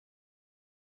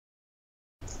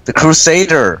The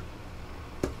Crusader!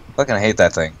 Fucking hate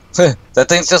that thing. That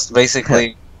thing's just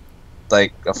basically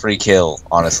like a free kill,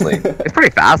 honestly. It's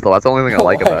pretty fast though, that's the only thing I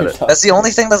like about it. That's the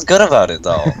only thing that's good about it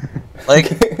though.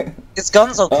 Like, its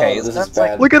gun's okay. This Its is gun's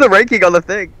like... bad. Look at the ranking on the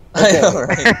thing! Okay. I know,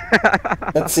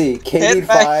 right? Let's see.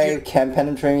 KD5 can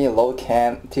penetrate me, low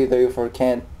can, T34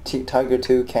 can, Tiger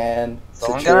 2 can,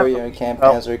 So I'm Centurion can,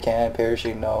 Panzer can,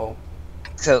 Parachute no.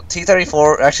 So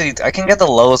T34, actually, I can get the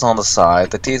lows on the side,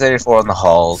 the T34 on the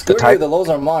hull, Screw the you, the lows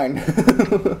are mine.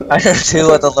 Tiger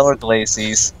 2 at the lower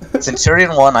glacis.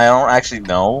 Centurion 1, I don't actually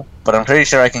know, but I'm pretty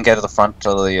sure I can get to the front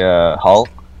of the hull.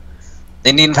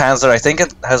 Indian Panzer, I think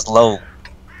it has low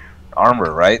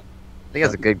armor, right? I think it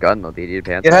has a good gun though, the Indian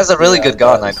Panther. It has a really Yeah, good it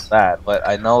gun, I does. know that, but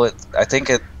I know it. I think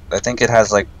it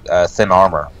has like thin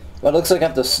armor. Well, it looks like I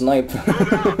have to snipe.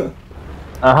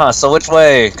 So which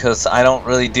way? Because I don't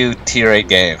really do tier 8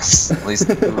 games. At least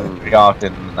very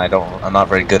often. I'm not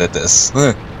very good at this.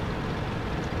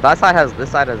 This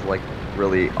side has like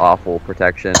really awful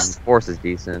protection. Force is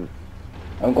decent.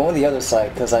 I'm going the other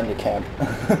side because I need camp.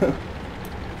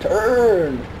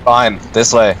 Turn! Fine,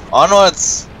 this way.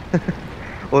 Onwards!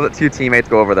 We'll let 2 teammates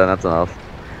go over then, that's enough.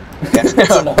 Yeah.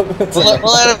 That's enough. That's We'll enough.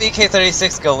 let a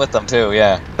VK-36 go with them too,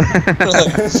 yeah.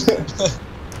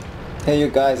 Hey, you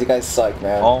guys suck,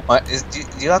 man. Oh my, do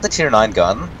you have the tier 9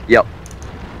 gun? Yep.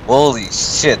 Holy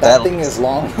shit, That thing is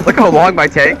long. Look how long my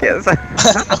tank is.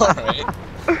 Alright.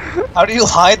 How do you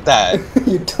hide that?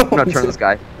 You don't. I'm gonna turn this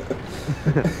guy.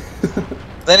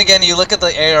 Then again, you look at the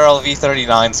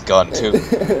ARL-V39's gun too.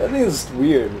 That thing is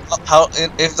weird. How,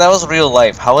 if that was real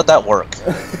life, how would that work?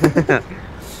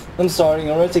 I'm sorry, I'm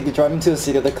gonna take you drive into the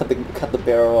city to cut the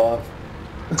barrel off.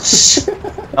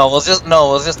 No,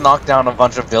 we'll just knock down a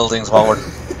bunch of buildings while we're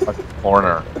at the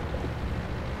corner.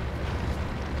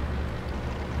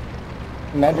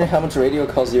 Imagine how much radio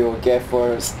calls you will get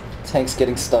for tanks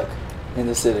getting stuck in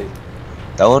the city.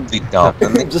 That would be dumb.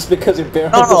 Just because your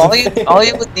barrel No, doesn't all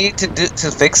you would need to do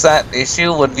to fix that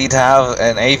issue would be to have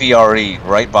an AVRE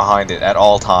right behind it at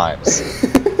all times.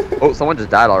 Oh, someone just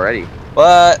died already.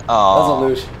 But That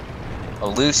was a loosh. a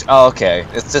loosh. Oh, okay,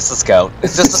 it's just a scout.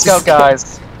 It's just a scout,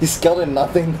 guys. He scouted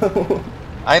nothing though.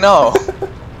 I know.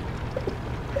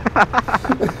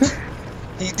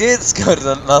 He did scout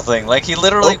nothing. Like he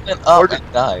literally went up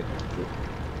and died.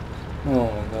 Oh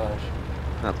my gosh.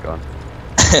 That's gone.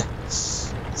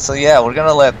 So yeah, we're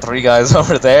gonna let 3 guys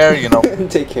over there. You know,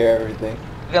 Take care of everything.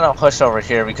 we're gonna push over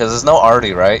here because there's no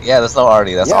arty, right? Yeah, there's no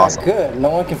arty. That's yeah, awesome. good. No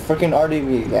one can freaking RD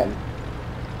me again.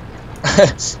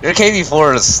 Your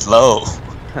KV4 is slow.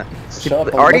 Shut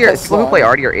up. Arty, look people who how play slow.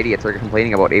 Arty are idiots. They're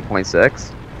complaining about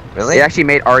 8.6. Really? They actually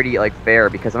made Arty like fair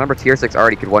because I remember tier 6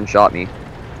 Arty could one-shot me,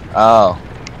 Oh.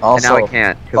 Also, and now I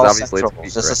can't because call obviously Central.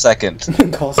 it's Just a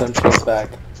second. Call Central's back.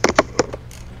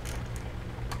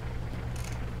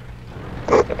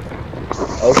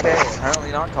 Okay,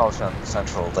 apparently not call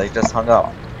Central. They just hung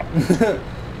up. They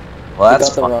Well, that's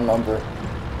got the fun. wrong number.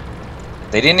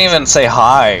 They didn't even say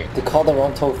hi. They called the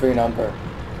wrong toll-free number.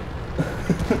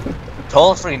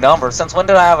 Toll-free number? Since when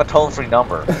did I have a toll-free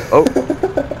number? Oh,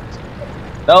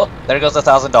 Nope, there goes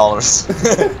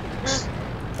 $1,000.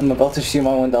 I'm about to shoot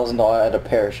my $1,000 at a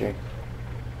parachute.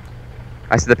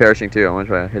 I see the parachuting too. I'm gonna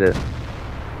try to hit it.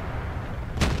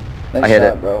 Nice I hit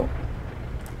shot, it. bro.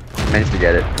 Managed to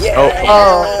get it. Yeah!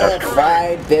 Oh.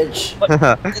 Fried, bitch!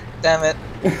 Damn it.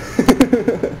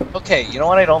 Okay, you know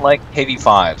what I don't like?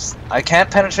 KV5s. I can't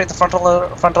penetrate the front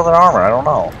of their armor. I don't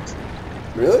know.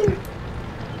 Really?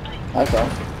 Okay.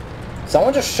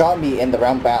 Someone just shot me and the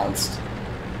round bounced.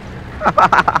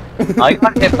 I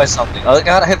got hit by something. I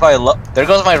got hit by a there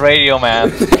goes my radio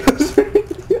man.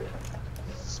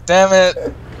 Damn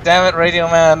it. Damn it, radio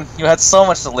man. You had so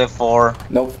much to live for.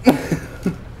 Nope.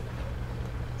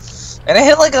 And it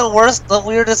hit like the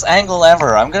weirdest angle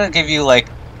ever. I'm gonna give you like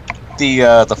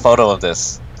the photo of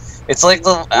this. It's like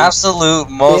the absolute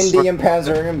most Indian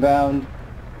Panzer inbound.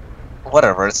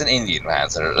 whatever. It's an Indian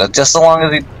Panzer. Just so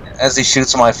long as he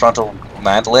shoots my frontal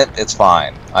mantlet, it's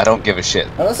fine. I don't give a shit.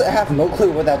 Honestly, I have no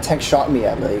clue where that tank shot me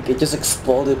at. Like, it just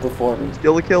exploded before me.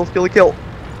 Steal the kill, steal the kill.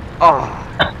 Oh,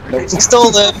 Nope. He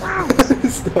stole it.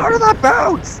 how did that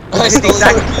bounce? I stole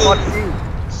Exactly it. what to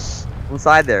do.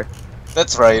 Inside there.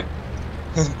 That's right.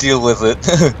 Deal with it.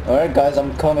 Alright, guys,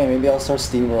 I'm coming. Maybe I'll start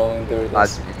steamrolling through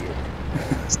That's this. an idiot.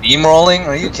 Steamrolling?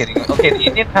 Are you kidding me? Okay, the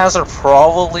Indian Panzer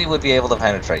probably would be able to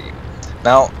penetrate you.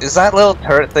 Now, is that little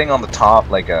turret thing on the top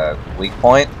like a weak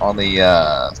point on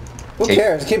the Who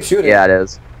cares? Keep shooting. Yeah, it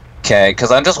is. Okay,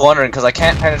 because I'm just wondering, because I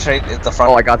can't penetrate the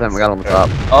front. Oh, I got them. I got them on the top.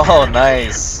 Oh,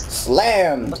 nice.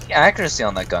 Slammed! What's the accuracy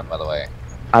on that gun, by the way?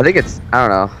 I think it's. I don't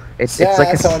know. It's Yeah,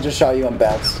 like a, someone just shot you and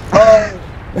bounced.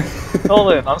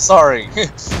 Nolan, I'm sorry.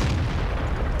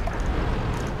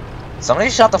 Somebody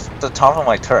shot the top of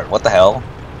my turret. What the hell?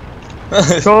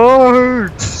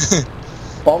 Charge!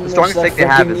 Bomb The strongest that tank they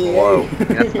have is freaking low. EA.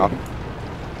 That's nothing.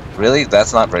 Really?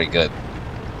 That's not very good.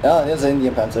 Yeah, there's an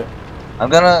Indian Panzer. I'm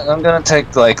gonna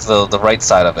take like the right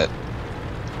side of it.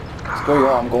 Screw you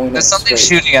all, I'm going There's in something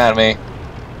straight. shooting at me,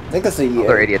 I think it's the EA.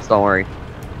 They're idiots, don't worry.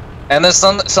 and there's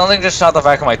something just shot the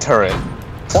back of my turret.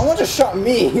 Someone just shot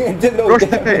me. It did no Rush the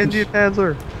damage. Indian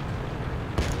Panzer.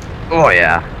 Oh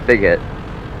yeah, big hit.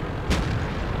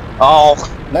 Oh,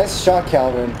 Nice shot,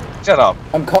 Calvin. shut up.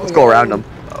 I'm coming. Let's go in. around them.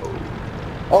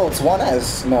 Oh, it's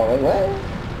 1S. No, wait,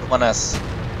 what?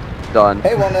 1S. Done.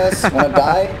 Hey, 1S. Wanna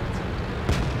die?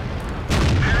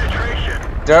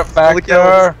 Dirt the kill.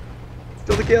 factor.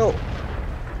 Still the kill.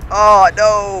 Oh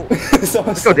no!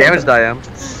 Someone's Look how damaged I am.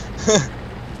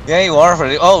 Yeah, you are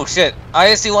pretty. Oh shit.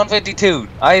 ISC 152.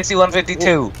 ISC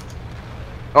 152.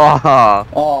 Oh, Aw.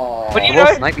 What do you the wolf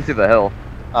know? sniped me through the hill.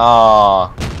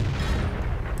 Aw.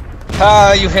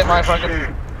 Ah, you hit my fucking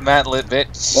matlit,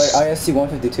 bitch. Wait, ISC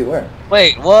 152, where?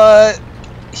 Wait, what?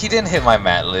 He didn't hit my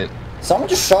matlit. Someone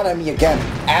just shot at me again.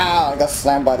 Ow, I got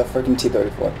slammed by the freaking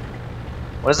T34.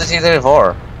 What is the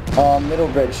T34? Middle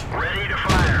bridge. Ready to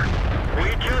fire. We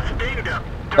just dinged him.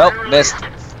 Nope, missed.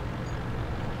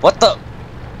 What the?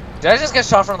 Did I just get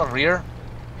shot from the rear?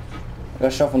 I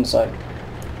got shot from the side.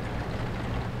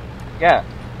 Yeah.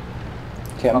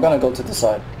 Okay, I'm gonna go to the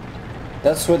side.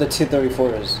 That's where the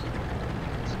T34 is.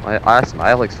 I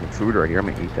have like some food right here. I'm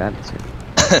gonna eat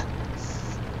that.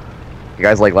 You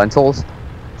guys like lentils?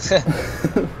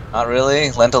 Not really.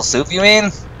 Lentil soup, you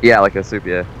mean? Yeah, like a soup.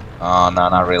 Yeah. Oh, no,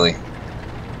 not really.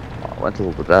 Oh,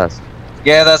 lentils are the best.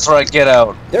 Yeah, that's right. Get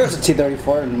out. There's a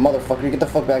T34, motherfucker. Get the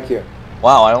fuck back here.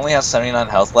 Wow, I only have 79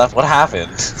 health left. What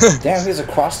happened? Damn, he's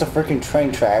across the freaking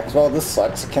train tracks. Well, this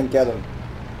sucks. I can't get him.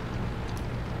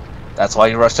 That's why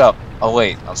you rushed up. Oh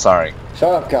wait, I'm sorry.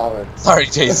 Shut up, Calvin. Sorry,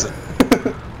 Jason.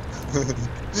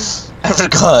 I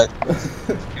forgot.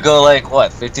 You go like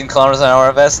what? 15 kilometers an hour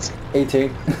at best. 18.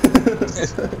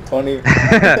 20.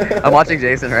 I'm watching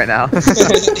Jason right now.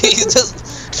 He's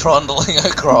just trundling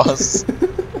across.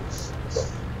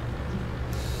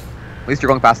 At least you're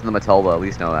going faster than Matilda. At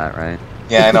least know that, right?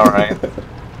 Yeah, I know, right?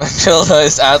 Matilda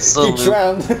is He absolutely.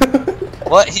 drowned.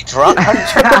 What? He dropped? How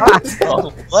did he drown?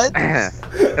 Oh, what? I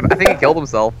think he killed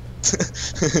himself.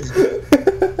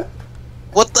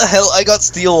 What the hell? I got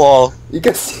steel wall. You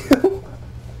can see him.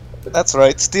 That's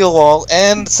right, steel wall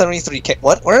and 73k.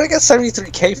 What? Where did I get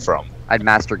 73k from? I'd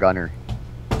Master Gunner.